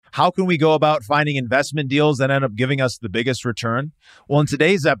How can we go about finding investment deals that end up giving us the biggest return? Well, in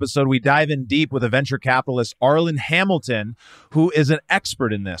today's episode, we dive in deep with a venture capitalist, Arlan Hamilton, who is an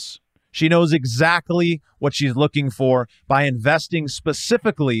expert in this. She knows exactly what she's looking for by investing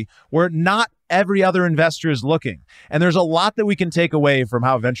specifically where not every other investor is looking. And there's a lot that we can take away from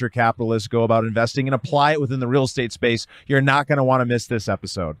how venture capitalists go about investing and apply it within the real estate space. You're not going to want to miss this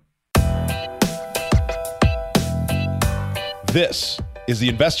episode. This is the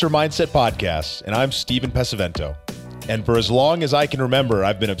Investor Mindset Podcast, and I'm Stephen Pesavento. And for as long as I can remember,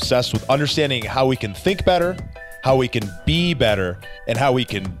 I've been obsessed with understanding how we can think better, how we can be better, and how we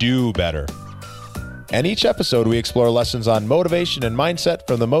can do better. And each episode, we explore lessons on motivation and mindset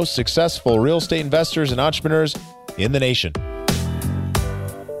from the most successful real estate investors and entrepreneurs in the nation.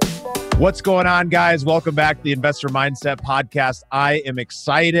 What's going on, guys? Welcome back to the Investor Mindset Podcast. I am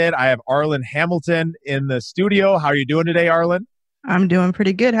excited. I have Arlan Hamilton in the studio. How are you doing today, Arlan? I'm doing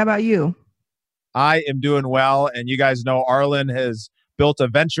pretty good. How about you? I am doing well. And you guys know Arlan has built a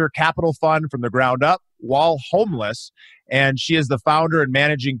venture capital fund from the ground up while homeless. And she is the founder and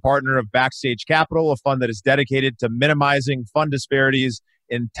managing partner of Backstage Capital, a fund that is dedicated to minimizing fund disparities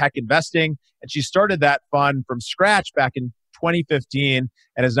in tech investing. And she started that fund from scratch back in 2015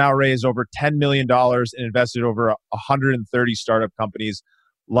 and has now raised over $10 million and invested over 130 startup companies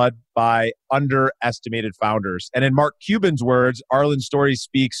led by underestimated founders. And in Mark Cuban's words, Arlan's story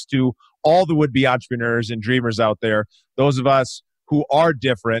speaks to all the would-be entrepreneurs and dreamers out there. Those of us who are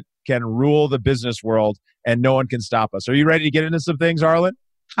different can rule the business world and no one can stop us. Are you ready to get into some things, Arlan?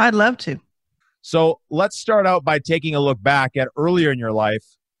 I'd love to. So let's start out by taking a look back at earlier in your life.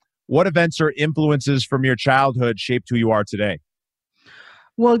 What events or influences from your childhood shaped who you are today?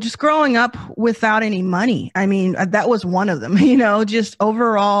 Well, just growing up without any money. I mean, that was one of them, just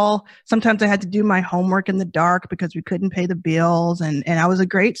overall, sometimes I had to do my homework in the dark because we couldn't pay the bills. And I was a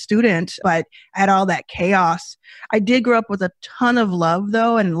great student, but I had all that chaos. I did grow up with a ton of love,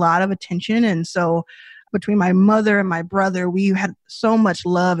 though, and a lot of attention. And so between my mother and my brother, we had so much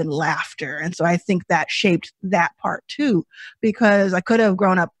love and laughter. And so I think that shaped that part too, because I could have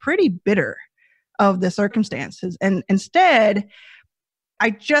grown up pretty bitter of the circumstances. And instead, I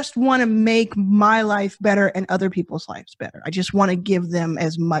just want to make my life better and other people's lives better. I just want to give them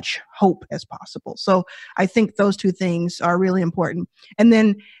as much hope as possible. So I think those two things are really important. And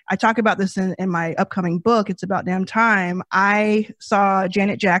then I talk about this in my upcoming book, It's About Damn Time. I saw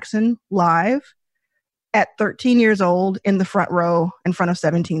Janet Jackson live at 13 years old in the front row in front of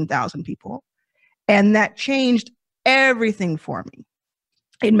 17,000 people. And that changed everything for me.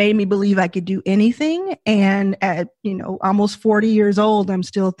 It made me believe I could do anything. And at, almost 40 years old, I'm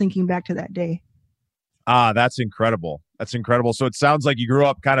still thinking back to that day. That's incredible. That's incredible. So it sounds like you grew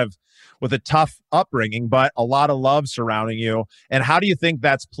up kind of with a tough upbringing, but a lot of love surrounding you. And how do you think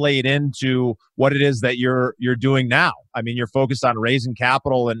that's played into what it is that you're doing now? I mean, you're focused on raising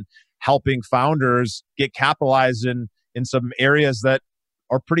capital and helping founders get capitalized in some areas that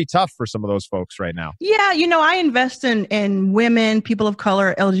are pretty tough for some of those folks right now. Yeah, I invest in women, people of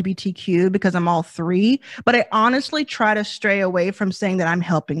color, LGBTQ, because I'm all three. But I honestly try to stray away from saying that I'm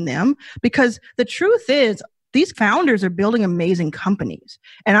helping them, because the truth is these founders are building amazing companies.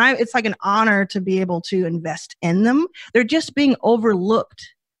 And it's like an honor to be able to invest in them. They're just being overlooked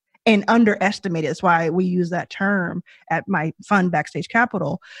and underestimated. That's why we use that term at my fund, Backstage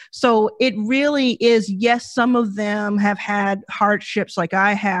Capital. So it really is, yes, some of them have had hardships like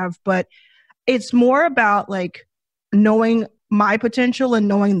I have, but it's more about like knowing my potential and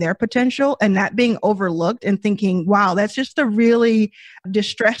knowing their potential and not being overlooked and thinking, wow, that's just a really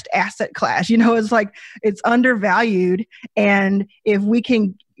distressed asset class. It's like it's undervalued. And if we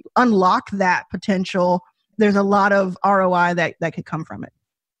can unlock that potential, there's a lot of ROI that could come from it.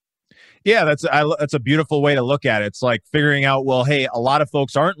 Yeah, that's a beautiful way to look at it. It's like figuring out, well, hey, a lot of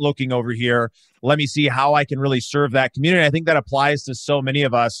folks aren't looking over here. Let me see how I can really serve that community. I think that applies to so many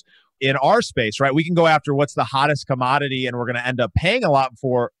of us in our space, right? We can go after what's the hottest commodity and we're going to end up paying a lot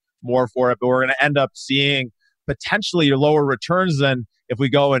more for it, but we're going to end up seeing potentially lower returns than if we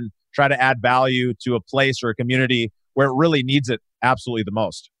go and try to add value to a place or a community where it really needs it absolutely the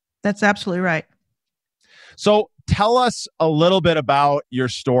most. That's absolutely right. So tell us a little bit about your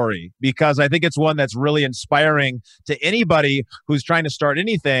story, because I think it's one that's really inspiring to anybody who's trying to start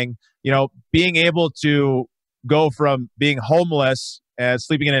anything. Being able to go from being homeless and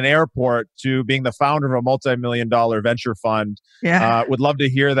sleeping in an airport to being the founder of a multi-million-dollar venture fund. Yeah. Would love to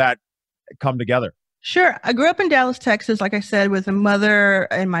hear that come together. Sure. I grew up in Dallas, Texas, like I said, with a mother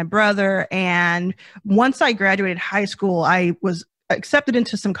and my brother. And once I graduated high school, I was accepted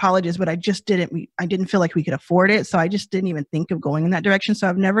into some colleges, but I didn't feel like we could afford it. So I just didn't even think of going in that direction. So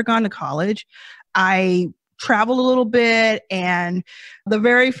I've never gone to college. I traveled a little bit, and the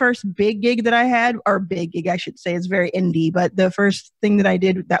very first big gig that I had, or big gig, I should say, is very indie, but the first thing that I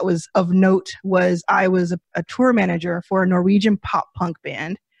did that was of note was I was a tour manager for a Norwegian pop punk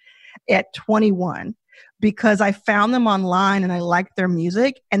band at 21, because I found them online and I liked their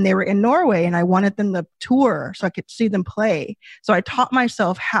music, and they were in Norway and I wanted them to tour so I could see them play. So I taught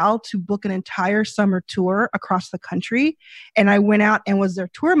myself how to book an entire summer tour across the country. And I went out and was their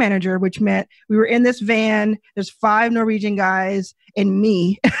tour manager, which meant we were in this van. There's 5 Norwegian guys and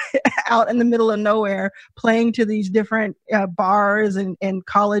me out in the middle of nowhere playing to these different bars and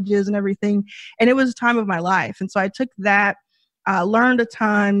colleges and everything. And it was a time of my life. And so I took that, learned a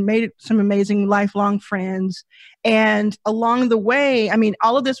ton, made some amazing lifelong friends. And along the way, I mean,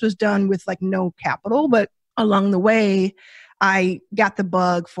 all of this was done with like no capital, but along the way, I got the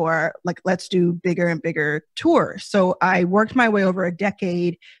bug for like, let's do bigger and bigger tours. So I worked my way over a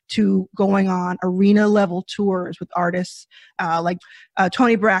decade to going on arena level tours with artists like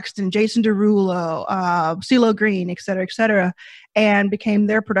Tony Braxton, Jason Derulo, CeeLo Green, et cetera, and became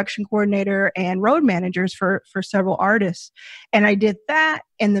their production coordinator and road managers for several artists. And I did that.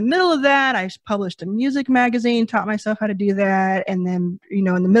 In the middle of that, I published a music magazine, taught myself how to do that. And then, in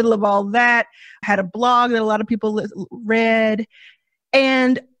the middle of all that, I had a blog that a lot of people read.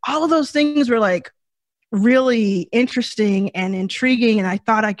 And all of those things were like really interesting and intriguing. And I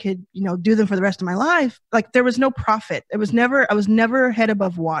thought I could, do them for the rest of my life. Like there was no profit. I was never head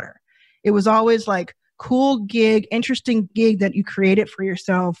above water. It was always like, cool gig, interesting gig that you created for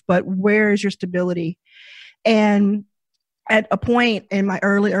yourself, but where is your stability? And at a point in my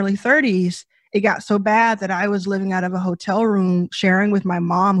early 30s, it got so bad that I was living out of a hotel room sharing with my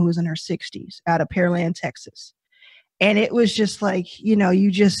mom, who was in her 60s, out of Pearland, Texas. And it was just like, you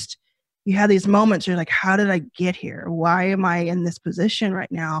have these moments, you're like, how did I get here? Why am I in this position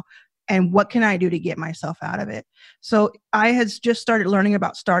right now? And what can I do to get myself out of it? So I had just started learning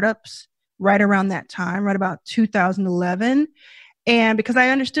about startups right around that time, right about 2011. And because I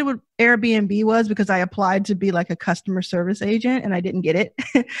understood what Airbnb was, because I applied to be like a customer service agent and I didn't get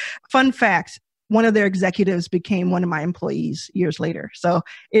it. Fun fact, one of their executives became one of my employees years later. So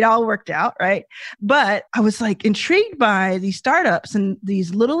it all worked out, right? But I was like intrigued by these startups and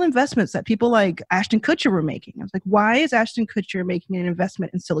these little investments that people like Ashton Kutcher were making. I was like, why is Ashton Kutcher making an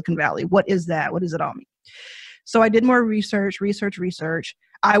investment in Silicon Valley? What is that? What does it all mean? So I did more research.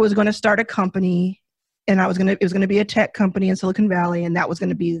 I was going to start a company, and it was going to be a tech company in Silicon Valley, and that was going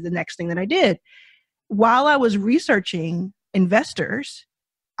to be the next thing that I did. While I was researching investors,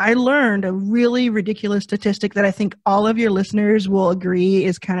 I learned a really ridiculous statistic that I think all of your listeners will agree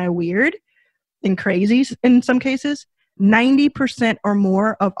is kind of weird and crazy in some cases. 90% or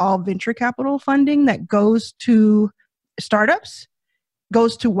more of all venture capital funding that goes to startups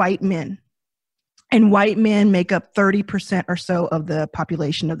goes to white men. And white men make up 30% or so of the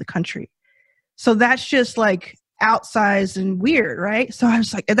population of the country. So that's just like outsized and weird, right? So I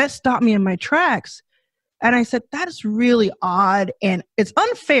was like, that stopped me in my tracks. And I said, that is really odd. And it's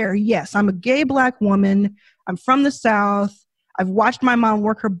unfair. Yes, I'm a gay Black woman. I'm from the South. I've watched my mom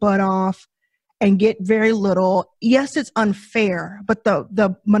work her butt off and get very little. Yes, it's unfair, but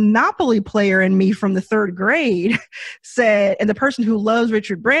the monopoly player in me from the 3rd grade said, and the person who loves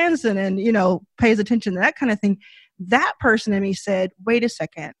Richard Branson and, pays attention to that kind of thing, that person in me said, wait a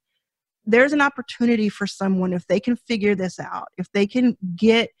second, there's an opportunity for someone, if they can figure this out, if they can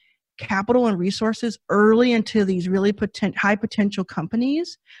get capital and resources early into these really high potential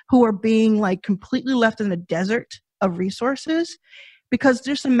companies who are being like completely left in the desert of resources. Because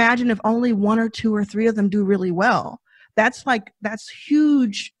just imagine if only 1 or 2 or 3 of them do really well. That's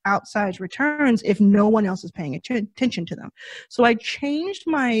huge outsized returns if no one else is paying attention to them. So I changed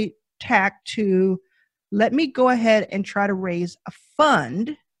my tack to let me go ahead and try to raise a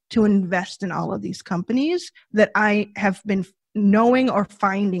fund to invest in all of these companies that I have been knowing or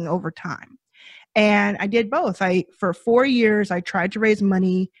finding over time. And I did both. For 4 years, I tried to raise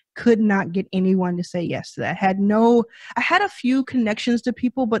money, could not get anyone to say yes to that. I had a few connections to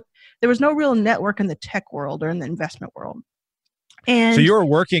people, but there was no real network in the tech world or in the investment world. And so you were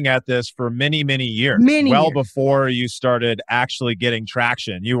working at this for many, many years, before you started actually getting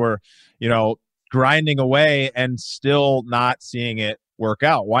traction. You were, grinding away and still not seeing it work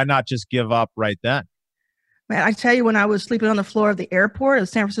out. Why not just give up right then? Man, I tell you, when I was sleeping on the floor of the airport, the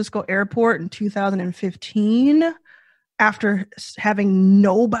San Francisco airport in 2015, after having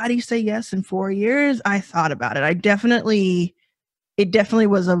nobody say yes in 4 years, I thought about it. It definitely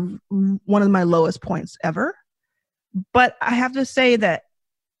was one of my lowest points ever. But I have to say that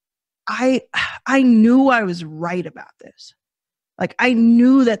I knew I was right about this. Like, I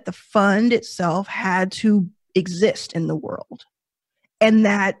knew that the fund itself had to exist in the world. And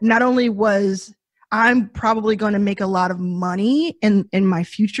that not only was I'm probably going to make a lot of money in my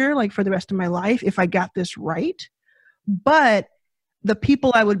future, like for the rest of my life, if I got this right, but the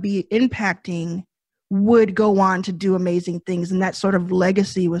people I would be impacting would go on to do amazing things. And that sort of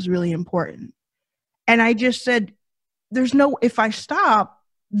legacy was really important. And I just said, if I stop,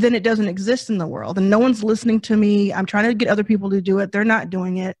 then it doesn't exist in the world and no one's listening to me. I'm trying to get other people to do it. They're not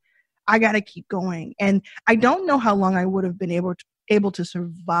doing it. I got to keep going. And I don't know how long I would have been able to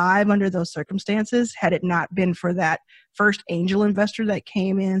survive under those circumstances had it not been for that first angel investor that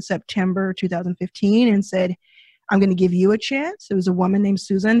came in September 2015 and said, I'm going to give you a chance. It was a woman named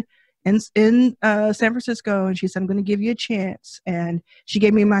Susan in San Francisco. And she said, I'm going to give you a chance. And she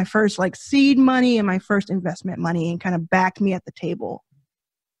gave me my first like seed money and my first investment money and kind of backed me at the table.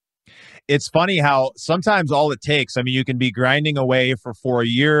 It's funny how sometimes all it takes, I mean, you can be grinding away for 4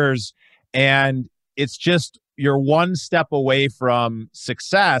 years and it's just you're one step away from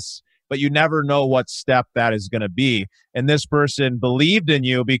success, but you never know what step that is going to be. And this person believed in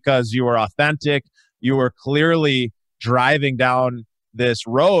you because you were authentic. You were clearly driving down this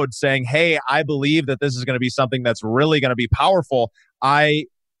road saying, hey, I believe that this is going to be something that's really going to be powerful. I'm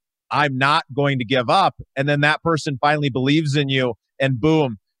not going to give up. And then that person finally believes in you and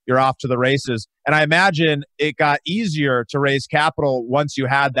boom, you're off to the races. And I imagine it got easier to raise capital once you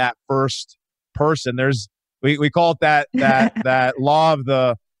had that first person. We call it that law of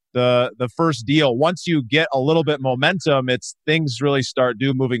the first deal. Once you get a little bit momentum, things really start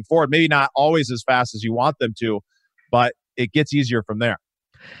moving forward. Maybe not always as fast as you want them to, but it gets easier from there.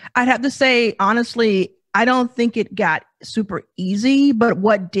 I'd have to say, honestly, I don't think it got super easy, but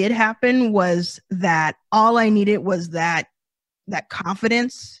what did happen was that all I needed was that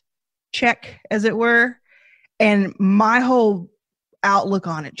confidence check, as it were, and my whole outlook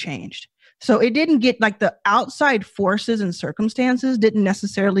on it changed. So it didn't get like the outside forces and circumstances didn't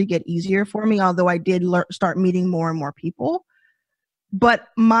necessarily get easier for me, although I did start meeting more and more people. But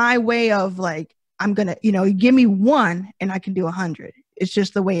my way of like, I'm going to, give me one and I can do 100. It's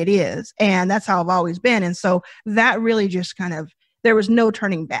just the way it is. And that's how I've always been. And so that really just there was no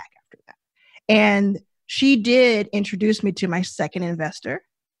turning back after that. And she did introduce me to my second investor,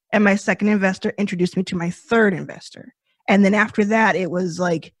 and my second investor introduced me to my third investor. And then after that, it was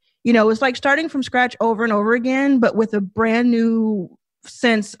like, it was like starting from scratch over and over again, but with a brand new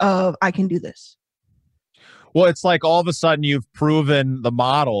sense of I can do this. Well, it's like all of a sudden you've proven the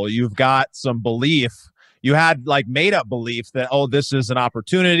model. You've got some belief. You had like made up belief that, oh, this is an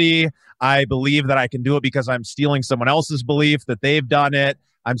opportunity. I believe that I can do it because I'm stealing someone else's belief that they've done it.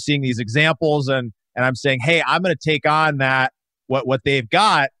 I'm seeing these examples and I'm saying, hey, I'm going to take on that, what they've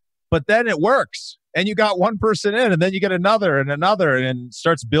got. But then it works. And you got one person in, and then you get another, and it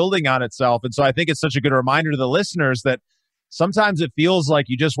starts building on itself. And so I think it's such a good reminder to the listeners that sometimes it feels like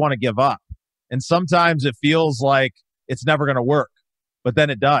you just want to give up. And sometimes it feels like it's never going to work, but then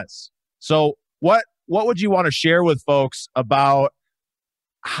it does. So what would you want to share with folks about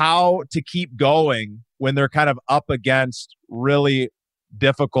how to keep going when they're kind of up against really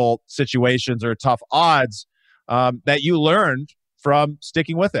difficult situations or tough odds that you learned from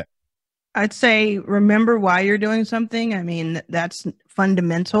sticking with it? I'd say remember why you're doing something. I mean, that's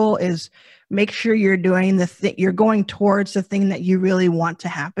fundamental, is make sure you're doing you're going towards the thing that you really want to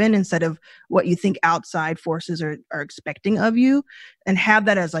happen instead of what you think outside forces are expecting of you, and have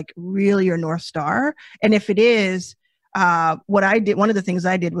that as like really your North Star. And if it is, what I did, one of the things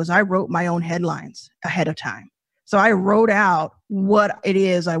I did was I wrote my own headlines ahead of time. So I wrote out what it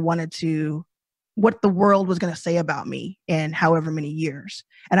is I wanted to, what the world was going to say about me in however many years.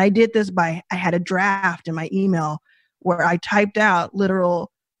 And I did this I had a draft in my email where I typed out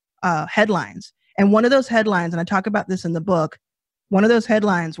literal headlines. And one of those headlines, and I talk about this in the book, one of those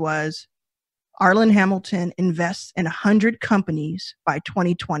headlines was, Arlan Hamilton invests in 100 companies by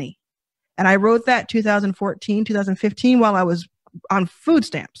 2020. And I wrote that 2014, 2015 while I was on food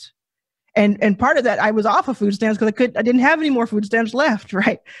stamps. And part of that, I was off of food stamps because I didn't have any more food stamps left,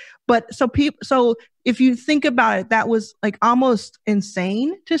 right? But so if you think about it, that was like almost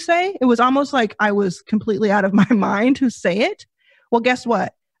insane to say. It was almost like I was completely out of my mind to say it. Well, guess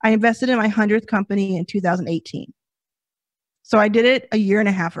what? I invested in my 100th company in 2018. So I did it a year and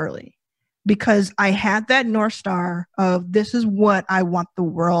a half early because I had that North Star of this is what I want the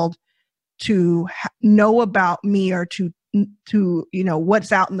world to know about me, or to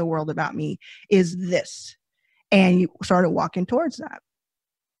what's out in the world about me is this. And you started walking towards that.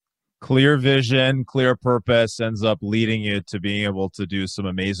 Clear vision, clear purpose ends up leading you to being able to do some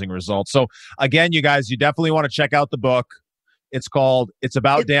amazing results. So again, you guys, you definitely want to check out the book. It's called It's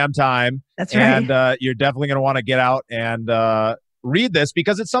About Damn Time. That's right. And you're definitely going to want to get out and read this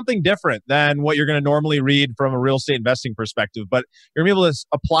because it's something different than what you're going to normally read from a real estate investing perspective. But you're going to be able to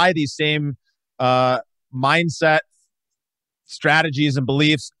apply these same mindset, strategies, and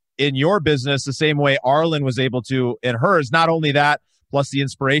beliefs in your business the same way Arlan was able to in hers. Not only that, plus the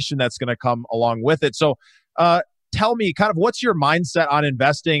inspiration that's going to come along with it. So tell me kind of what's your mindset on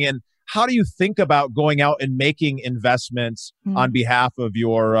investing and how do you think about going out and making investments on behalf of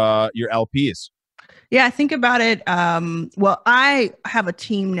your LPs? Yeah, I think about it. Well, I have a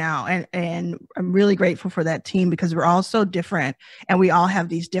team now, and I'm really grateful for that team because we're all so different and we all have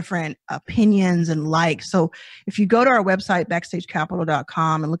these different opinions and likes. So if you go to our website,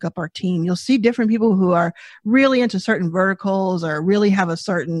 backstagecapital.com, and look up our team, you'll see different people who are really into certain verticals or really have a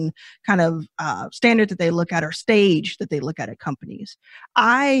certain kind of standard that they look at or stage that they look at companies.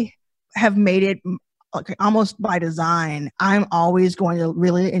 I have made it almost by design. I'm always going to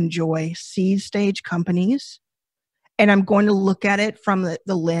really enjoy seed stage companies, and I'm going to look at it from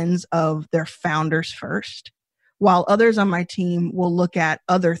the lens of their founders first, while others on my team will look at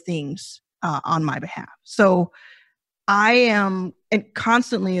other things on my behalf. So I am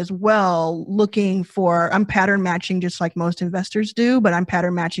constantly as well looking for, I'm pattern matching just like most investors do, but I'm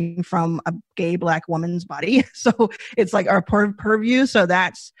pattern matching from a gay Black woman's body. So it's like our purview. So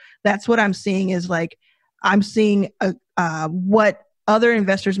that's what I'm seeing is like, I'm seeing what other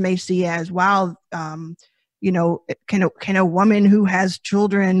investors may see as, wow, can a woman who has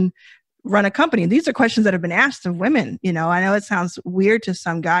children run a company? These are questions that have been asked of women. I know it sounds weird to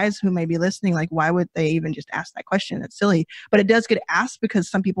some guys who may be listening, like, why would they even just ask that question? It's silly, but it does get asked because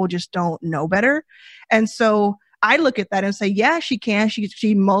some people just don't know better. And so I look at that and say, yeah, she can.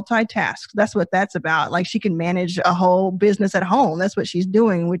 She multitasks. That's what that's about. Like, she can manage a whole business at home. That's what she's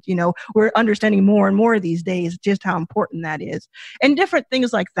doing. Which, we're understanding more and more these days just how important that is. And different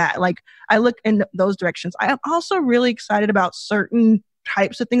things like that. Like, I look in those directions. I am also really excited about certain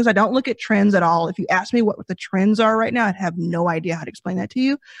types of things. I don't look at trends at all. If you ask me what the trends are right now, I'd have no idea how to explain that to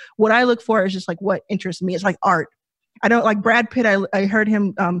you. What I look for is just like what interests me. It's like art. I don't like Brad Pitt. I heard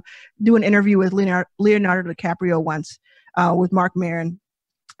him do an interview with Leonardo DiCaprio once with Mark Maron.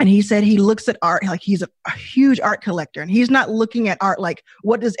 And he said he looks at art like he's a huge art collector. And he's not looking at art like,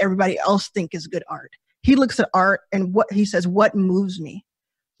 what does everybody else think is good art? He looks at art and what he says, what moves me?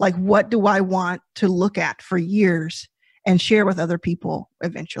 Like, what do I want to look at for years and share with other people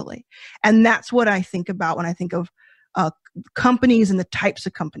eventually? And that's what I think about when I think of companies and the types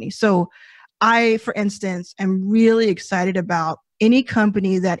of companies. So I, for instance, am really excited about any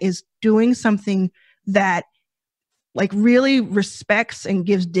company that is doing something that like really respects and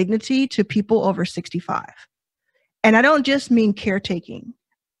gives dignity to people over 65. And I don't just mean caretaking,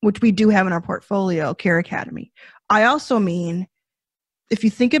 which we do have in our portfolio, Care Academy. I also mean, if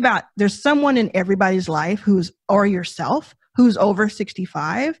you think about, there's someone in everybody's life or yourself, who's over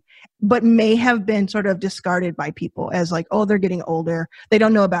 65, but may have been sort of discarded by people as like, oh, they're getting older. They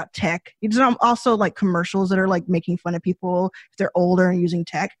don't know about tech. It's also like commercials that are like making fun of people if they're older and using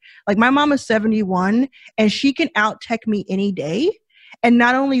tech. Like, my mom is 71 and she can out tech me any day. And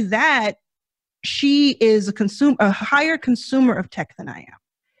not only that, she is a higher consumer of tech than I am,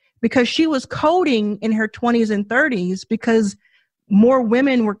 because she was coding in her 20s and 30s because more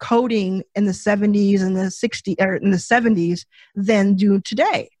women were coding in the 70s and the 60s or in the 70s than do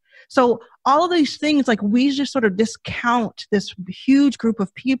today. So all of these things, like, we just sort of discount this huge group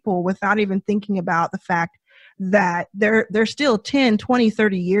of people without even thinking about the fact that they're still 10, 20,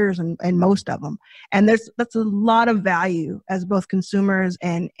 30 years and most of them. And that's a lot of value as both consumers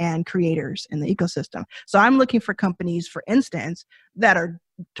and creators in the ecosystem. So I'm looking for companies, for instance, that are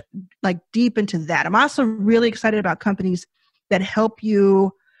like deep into that. I'm also really excited about companies that help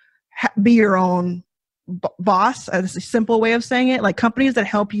you be your own boss. That's a simple way of saying it. Like, companies that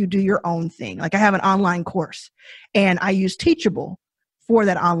help you do your own thing. Like, I have an online course and I use Teachable for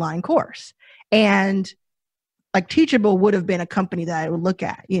that online course. And like, Teachable would have been a company that I would look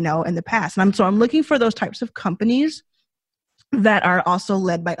at, in the past. And I'm looking for those types of companies that are also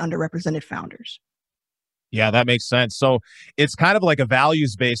led by underrepresented founders. Yeah, that makes sense. So it's kind of like a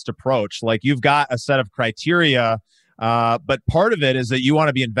values-based approach. Like, you've got a set of criteria, but part of it is that you want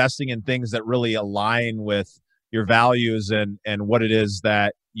to be investing in things that really align with your values and what it is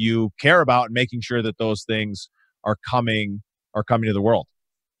that you care about, and making sure that those things are coming to the world.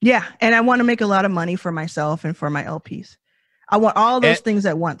 Yeah. And I want to make a lot of money for myself and for my LPs. I want all those things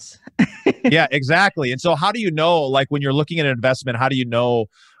at once. Yeah, exactly. And so how do you know, like, when you're looking at an investment, how do you know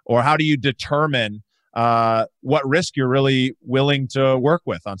or how do you determine what risk you're really willing to work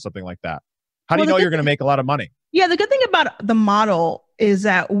with on something like that? How do you know you're going to make a lot of money? Yeah, the good thing about the model is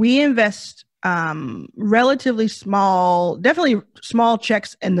that we invest relatively small, definitely small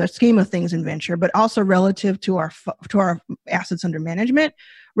checks in the scheme of things in venture, but also relative to our assets under management,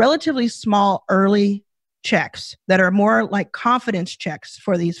 relatively small early checks that are more like confidence checks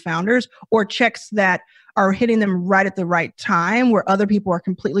for these founders, or checks that are hitting them right at the right time where other people are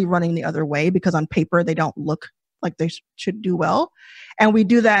completely running the other way because on paper they don't look like they should do well. And we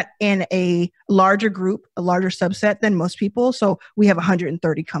do that in a larger group, a larger subset than most people. So we have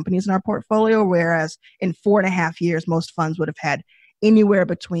 130 companies in our portfolio, whereas in 4.5 years, most funds would have had anywhere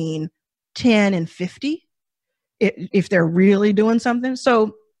between 10 and 50 if they're really doing something.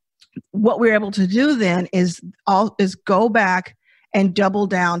 So what we're able to do then is go back and double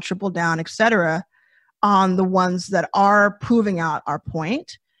down, triple down, et cetera, on the ones that are proving out our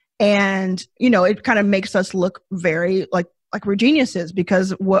point. And, it kind of makes us look very like we're geniuses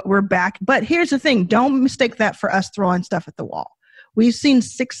because what we're back. But here's the thing. Don't mistake that for us throwing stuff at the wall. We've seen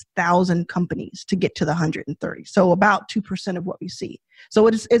 6,000 companies to get to the 130. So about 2% of what we see. So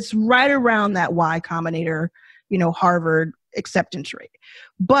it's right around that Y Combinator, Harvard acceptance rate.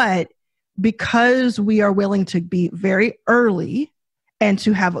 But because we are willing to be very early and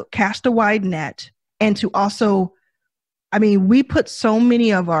to cast a wide net, and to also, we put so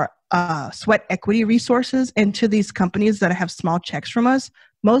many of our sweat equity resources into these companies that have small checks from us.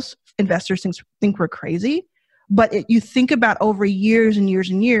 Most investors think we're crazy, but you think about over years and years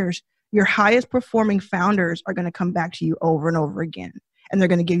and years, your highest performing founders are going to come back to you over and over again. And they're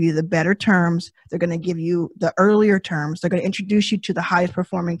going to give you the better terms. They're going to give you the earlier terms. They're going to introduce you to the highest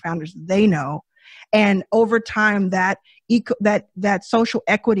performing founders they know. And over time, that social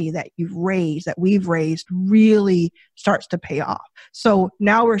equity that we've raised really starts to pay off. So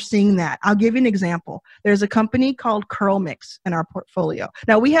now we're seeing that. I'll give you an example. There's a company called Curl Mix in our portfolio.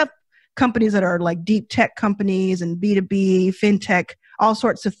 Now we have companies that are like deep tech companies and B2B, fintech, all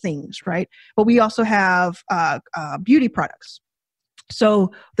sorts of things, right? But we also have beauty products.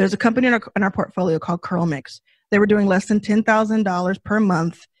 So there's a company in our portfolio called Curl Mix. They were doing less than $10,000 per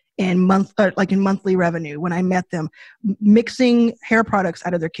month in monthly revenue when I met them, mixing hair products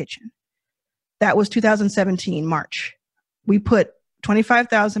out of their kitchen. That was 2017, March. We put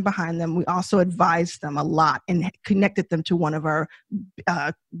 $25,000 behind them. We also advised them a lot and connected them to one of our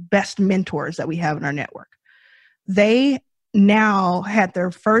best mentors that we have in our network. They now had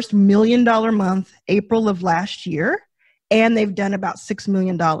their first $1 million month, April of last year, and they've done about $6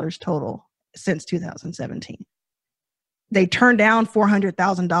 million total since 2017. They turned down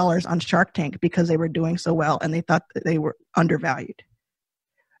 $400,000 on Shark Tank because they were doing so well and they thought that they were undervalued.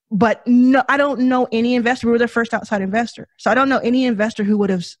 But no, I don't know any investor. We were their first outside investor. So I don't know any investor who would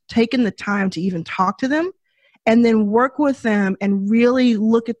have taken the time to even talk to them and then work with them and really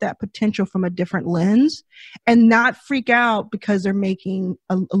look at that potential from a different lens and not freak out because they're making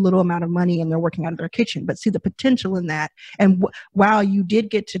a little amount of money and they're working out of their kitchen, but see the potential in that. And wow, you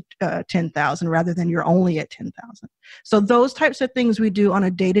did get to 10,000 rather than you're only at 10,000. So those types of things we do on a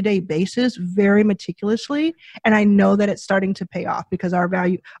day-to-day basis, very meticulously. And I know that it's starting to pay off because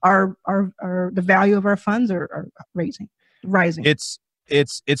the value of our funds are rising.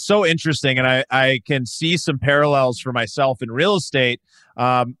 It's so interesting, and I can see some parallels for myself in real estate.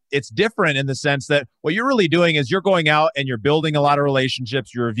 It's different in the sense that what you're really doing is you're going out and you're building a lot of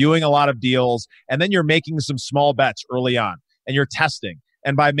relationships, you're reviewing a lot of deals, and then you're making some small bets early on, and you're testing.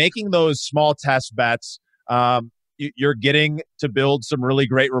 And by making those small test bets, you're getting to build some really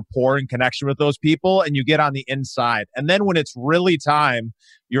great rapport and connection with those people, and you get on the inside. And then when it's really time,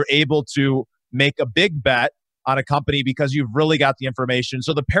 you're able to make a big bet on a company because you've really got the information.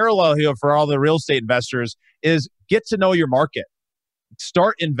 So the parallel here for all the real estate investors is get to know your market.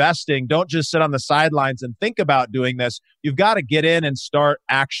 Start investing. Don't just sit on the sidelines and think about doing this. You've got to get in and start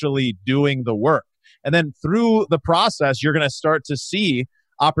actually doing the work. And then through the process, you're going to start to see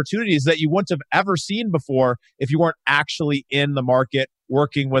opportunities that you wouldn't have ever seen before if you weren't actually in the market,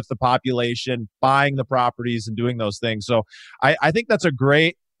 working with the population, buying the properties and doing those things. So I think that's a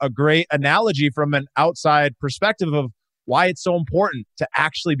great analogy from an outside perspective of why it's so important to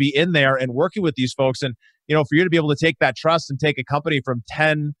actually be in there and working with these folks. And, for you to be able to take that trust and take a company from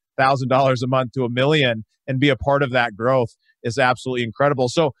 $10,000 a month to $1 million and be a part of that growth is absolutely incredible.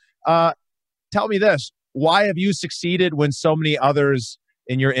 So tell me this, why have you succeeded when so many others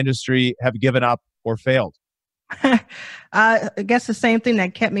in your industry have given up or failed? I guess the same thing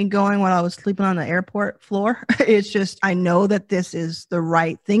that kept me going while I was sleeping on the airport floor. It's just, I know that this is the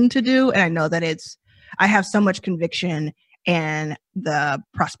right thing to do. And I know that I have so much conviction and the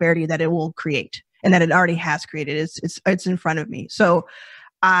prosperity that it will create and that it already has created. It's in front of me. So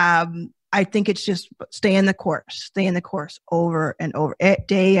I think it's just stay in the course over and over,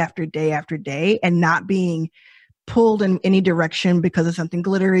 day after day after day, and not being pulled in any direction because of something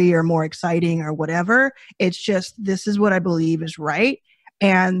glittery or more exciting or whatever. It's just, this is what I believe is right.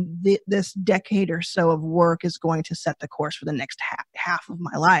 And this decade or so of work is going to set the course for the next half of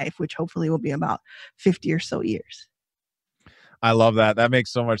my life, which hopefully will be about 50 or so years. I love that. That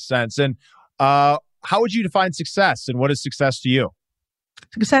makes so much sense. And how would you define success, and what is success to you?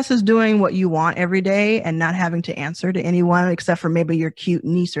 Success is doing what you want every day and not having to answer to anyone except for maybe your cute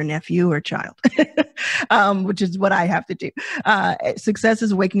niece or nephew or child, which is what I have to do. Success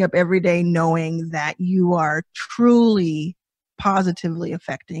is waking up every day knowing that you are truly positively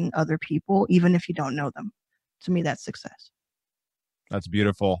affecting other people, even if you don't know them. To me, that's success. That's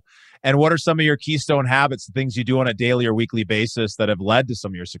beautiful. And what are some of your keystone habits, the things you do on a daily or weekly basis that have led to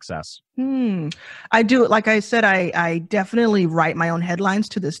some of your success? I do. Like I said, I definitely write my own headlines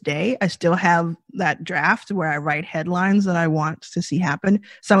to this day. I still have that draft where I write headlines that I want to see happen.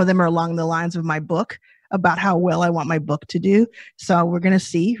 Some of them are along the lines of my book about how well I want my book to do. So we're going to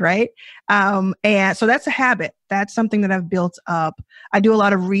see, right? And so that's a habit. That's something that I've built up. I do a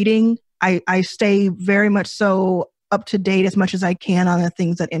lot of reading. I stay very much so up to date as much as I can on the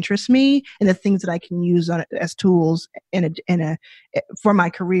things that interest me and the things that I can use as tools for my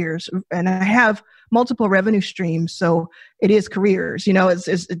careers. And I have multiple revenue streams, so it is careers.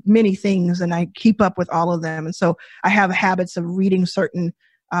 It's many things, and I keep up with all of them. And so I have habits of reading certain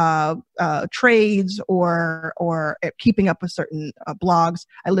trades or keeping up with certain blogs.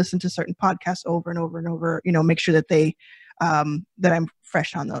 I listen to certain podcasts over and over and over. Make sure that that I'm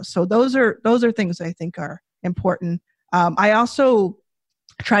fresh on those. So those are things I think are important. I also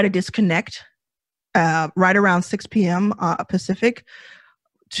try to disconnect right around 6 p.m. Pacific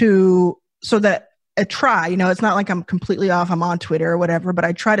so that it's not like I'm completely off. I'm on Twitter or whatever, but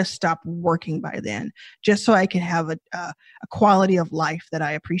I try to stop working by then just so I can have a quality of life that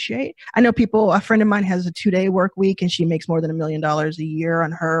I appreciate. I know a friend of mine has a 2-day work week and she makes more than $1 million a year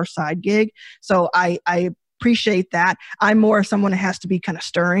on her side gig. So I appreciate that. I'm more someone that has to be kind of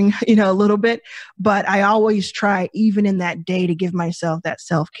stirring, a little bit, but I always try, even in that day, to give myself that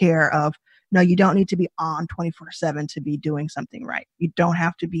self-care of, no, you don't need to be on 24/7 to be doing something right. You don't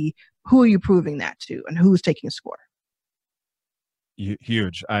have to be. Who are you proving that to, and who's taking a score?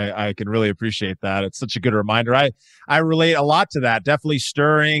 Huge. I can really appreciate that. It's such a good reminder. I relate a lot to that. Definitely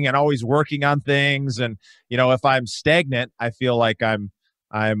stirring and always working on things. And, if I'm stagnant, I feel like I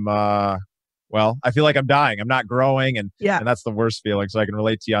feel like I'm dying. I'm not growing. And that's the worst feeling. So I can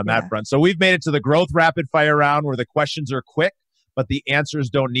relate to you on that front. So we've made it to the growth rapid fire round where the questions are quick, but the answers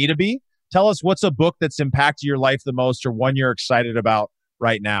don't need to be. Tell us, what's a book that's impacted your life the most, or one you're excited about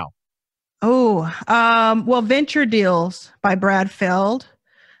right now? Venture Deals by Brad Feld.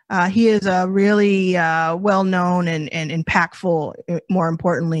 He is a really well-known and impactful, more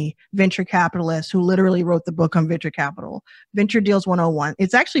importantly, venture capitalist who literally wrote the book on venture capital, Venture Deals 101.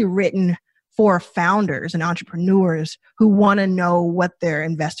 It's actually written for founders and entrepreneurs who want to know what their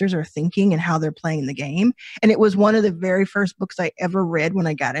investors are thinking and how they're playing the game. And it was one of the very first books I ever read when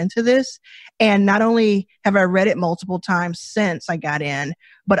I got into this. And not only have I read it multiple times since I got in,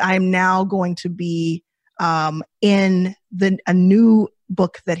 but I'm now going to be in a new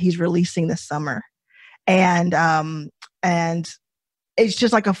book that he's releasing this summer. And it's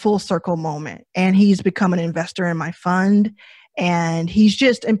just like a full circle moment. And he's become an investor in my fund. And he's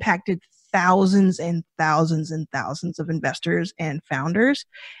just impacted thousands and thousands and thousands of investors and founders.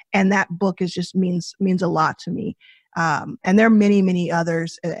 And that book means a lot to me. And there are many, many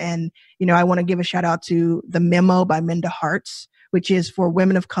others. And, I want to give a shout out to The Memo by Minda Harts, which is for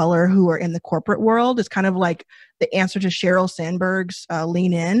women of color who are in the corporate world. It's kind of like the answer to Sheryl Sandberg's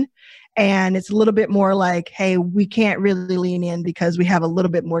Lean In. And it's a little bit more like, hey, we can't really lean in because we have a little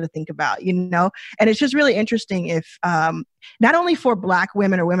bit more to think about, And it's just really interesting if not only for Black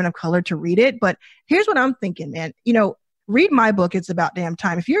women or women of color to read it, but here's what I'm thinking, man. Read my book. It's about damn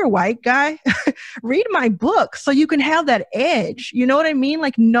time. If you're a white guy, read my book so you can have that edge. You know what I mean?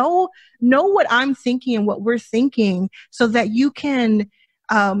 Like know what I'm thinking and what we're thinking so that you can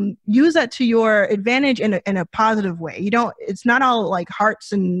use that to your advantage in a positive way. It's not all like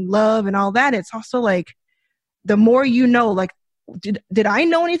hearts and love and all that. It's also like the more you know, like, did I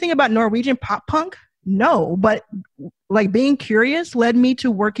know anything about Norwegian pop punk? No, but like being curious led me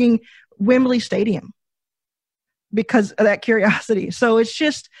to working Wembley Stadium because of that curiosity. So it's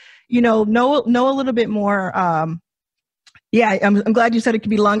just, know a little bit more. I'm glad you said it could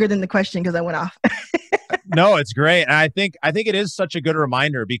be longer than the question because I went off. No, it's great. And I think it is such a good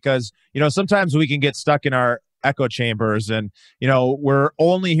reminder because, sometimes we can get stuck in our echo chambers and, we're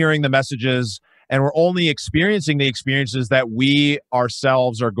only hearing the messages and we're only experiencing the experiences that we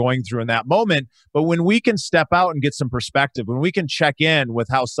ourselves are going through in that moment. But when we can step out and get some perspective, when we can check in with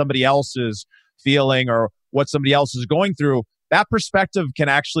how somebody else is feeling or what somebody else is going through, that perspective can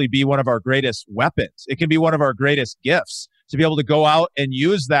actually be one of our greatest weapons. It can be one of our greatest gifts to be able to go out and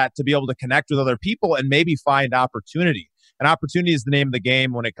use that to be able to connect with other people and maybe find opportunity. And opportunity is the name of the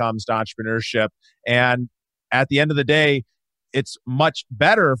game when it comes to entrepreneurship. And at the end of the day, it's much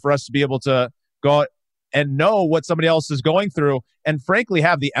better for us to be able to go and know what somebody else is going through and frankly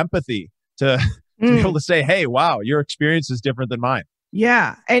have the empathy to be able to say, hey, wow, your experience is different than mine.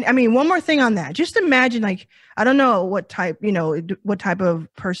 Yeah. And I mean, one more thing on that. Just imagine, like, I don't know what type of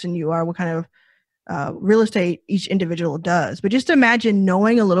person you are, what kind of real estate each individual does, but just imagine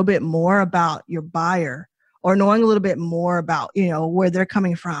knowing a little bit more about your buyer or knowing a little bit more about, where they're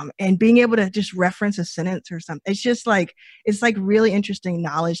coming from and being able to just reference a sentence or something. It's just like, it's like really interesting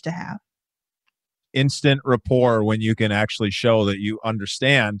knowledge to have. Instant rapport when you can actually show that you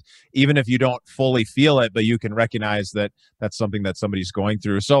understand, even if you don't fully feel it, but you can recognize that that's something that somebody's going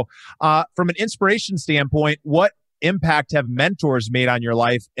through. So from an inspiration standpoint, what impact have mentors made on your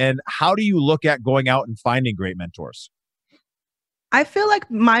life, and how do you look at going out and finding great mentors? I feel like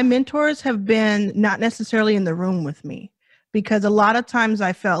my mentors have been not necessarily in the room with me, because a lot of times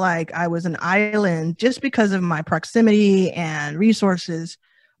I felt like I was an island just because of my proximity and resources.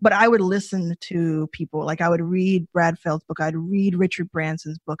 But I would listen to people. Like I would read Brad Feld's book. I'd read Richard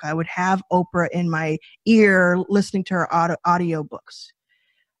Branson's book. I would have Oprah in my ear listening to her audio books.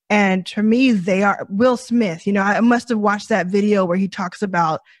 And to me, they are Will Smith. I must have watched that video where he talks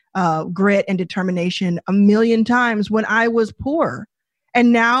about grit and determination a million times when I was poor.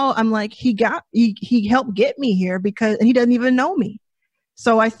 And now I'm like, he helped get me here and he doesn't even know me.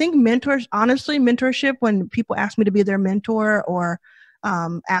 So I think mentorship, when people ask me to be their mentor or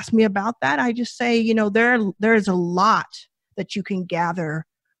ask me about that, I just say, there is a lot that you can gather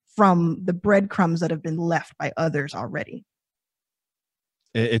from the breadcrumbs that have been left by others already.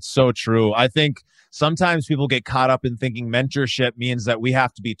 It's so true. I think sometimes people get caught up in thinking mentorship means that we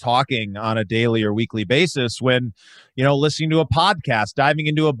have to be talking on a daily or weekly basis when, listening to a podcast, diving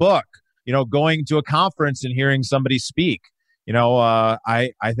into a book, going to a conference and hearing somebody speak.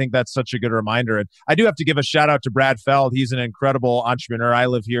 I think that's such a good reminder. And I do have to give a shout out to Brad Feld. He's an incredible entrepreneur. I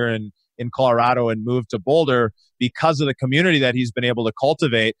live here in Colorado and moved to Boulder because of the community that he's been able to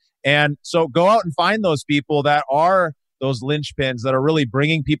cultivate. And so go out and find those people that are those linchpins that are really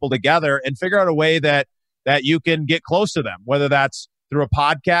bringing people together and figure out a way that you can get close to them, whether that's through a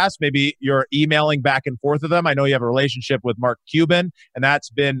podcast, maybe you're emailing back and forth with them. I know you have a relationship with Mark Cuban, and that's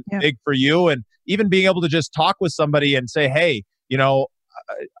been big for you. And even being able to just talk with somebody and say, hey,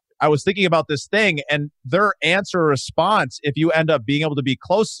 I was thinking about this thing, and their answer or response, if you end up being able to be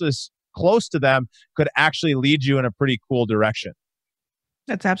close to them, could actually lead you in a pretty cool direction.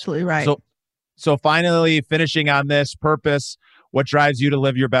 That's absolutely right. So finally, finishing on this purpose, what drives you to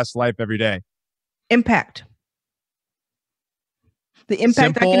live your best life every day? Impact. The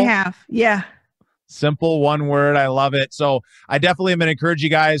impact I can have. Yeah. Simple, one word. I love it. So I definitely am going to encourage you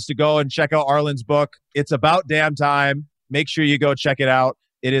guys to go and check out Arlan's book. It's about damn time. Make sure you go check it out.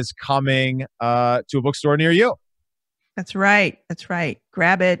 It is coming to a bookstore near you. That's right. That's right.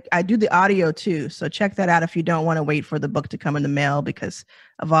 Grab it. I do the audio too. So check that out if you don't want to wait for the book to come in the mail because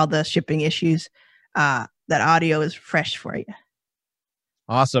of all the shipping issues. That audio is fresh for you.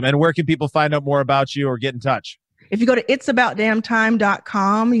 Awesome. And where can people find out more about you or get in touch? If you go to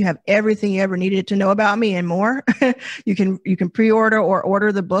itsaboutdamntime.com, you have everything you ever needed to know about me and more. You can pre-order or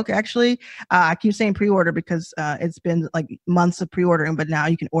order the book. Actually, I keep saying pre-order because it's been like months of pre-ordering, but now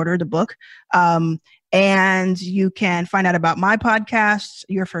you can order the book. And you can find out about my podcast,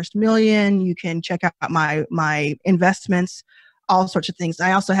 Your First Million. You can check out my investments, all sorts of things.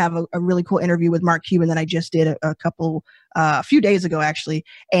 I also have a really cool interview with Mark Cuban that I just did a few days ago, actually,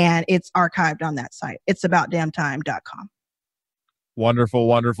 and it's archived on that site. It's aboutdamntime.com. Wonderful,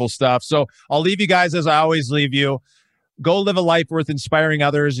 wonderful stuff. So I'll leave you guys as I always leave you. Go live a life worth inspiring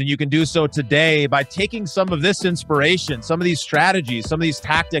others, and you can do so today by taking some of this inspiration, some of these strategies, some of these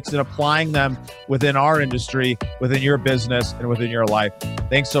tactics, and applying them within our industry, within your business, and within your life.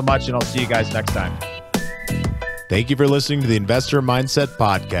 Thanks so much, and I'll see you guys next time. Thank you for listening to the Investor Mindset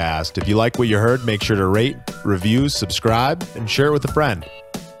Podcast. If you like what you heard, make sure to rate, review, subscribe, and share it with a friend.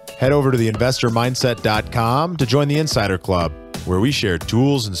 Head over to theinvestormindset.com to join the Insider Club, where we share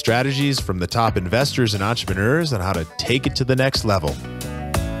tools and strategies from the top investors and entrepreneurs on how to take it to the next level.